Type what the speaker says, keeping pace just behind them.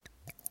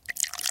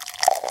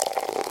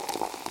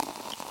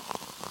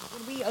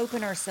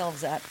open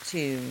ourselves up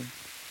to,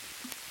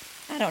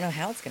 I don't know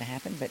how it's going to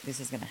happen, but this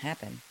is going to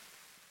happen.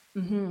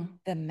 Mm-hmm.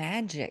 The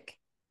magic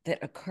that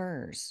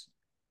occurs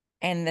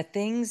and the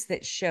things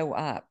that show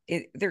up,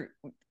 they're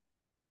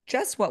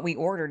just what we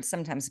ordered,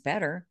 sometimes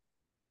better,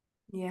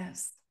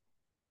 Yes.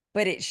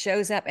 but it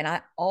shows up. And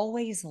I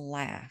always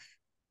laugh.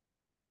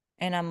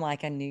 And I'm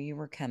like, I knew you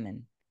were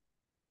coming.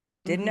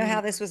 Didn't know how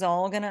Mm-hmm. this was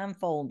all going to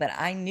unfold, but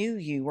I knew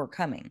you were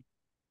coming.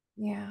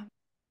 Yeah.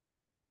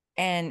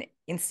 And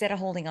instead of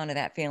holding on to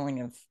that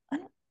feeling of,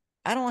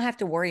 I don't have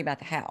to worry about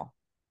the how.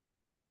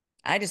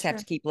 I just have True.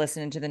 to keep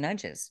listening to the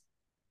nudges.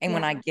 And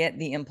when Yeah. I get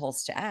the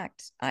impulse to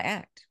act, I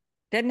act.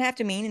 Doesn't have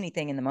to mean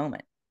anything in the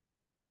moment.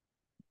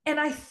 And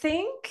I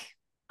think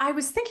I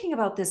was thinking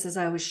about this as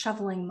I was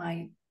shoveling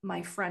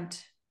my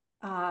front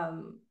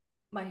um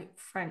my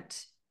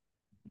front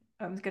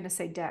I was going to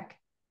say deck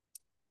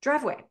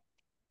driveway.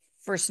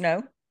 For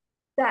snow,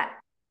 That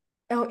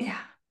oh yeah,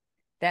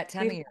 that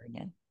time of we've year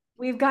again.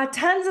 we've got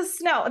tons of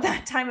snow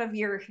that time of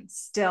year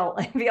still.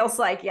 It feels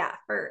like yeah,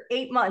 for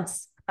 8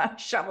 months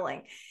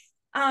shoveling.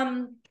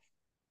 Um,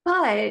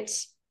 but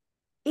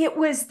it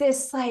was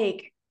this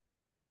like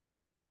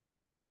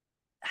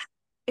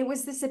it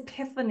was this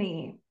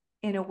epiphany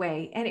in a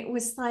way, and it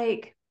was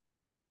like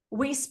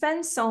we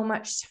spend so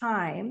much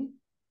time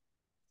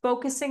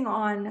focusing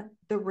on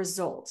the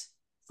result,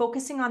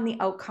 focusing on the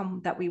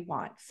outcome that we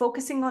want,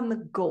 focusing on the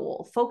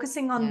goal,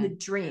 focusing on the Yeah.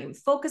 dream,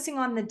 focusing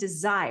on the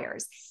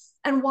desires.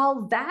 And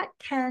while that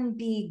can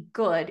be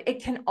good,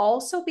 it can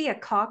also be a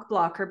cock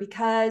blocker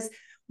because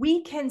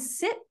we can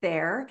sit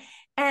there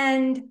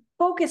and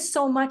focus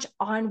so much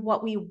on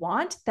what we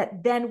want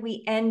that then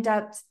we end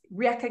up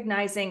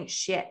recognizing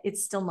shit,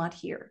 it's still not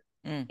here.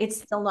 Mm. It's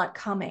still not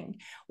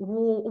coming.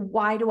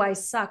 Why do I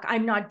suck?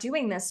 I'm not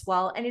doing this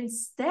well. And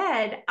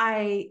instead,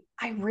 I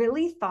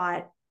really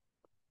thought,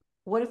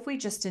 what if we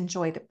just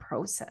enjoy the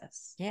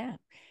process? Yeah.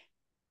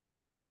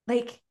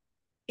 Like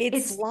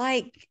It's it's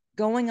like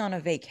going on a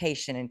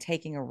vacation and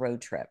taking a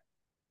road trip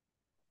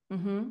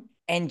mm-hmm,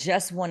 and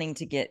just wanting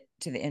to get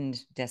to the end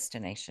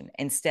destination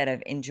instead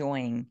of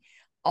enjoying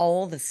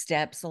all the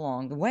steps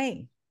along the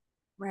way.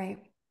 right.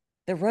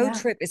 The road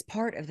Yeah. trip is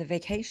part of the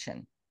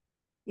vacation.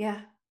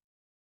 Yeah.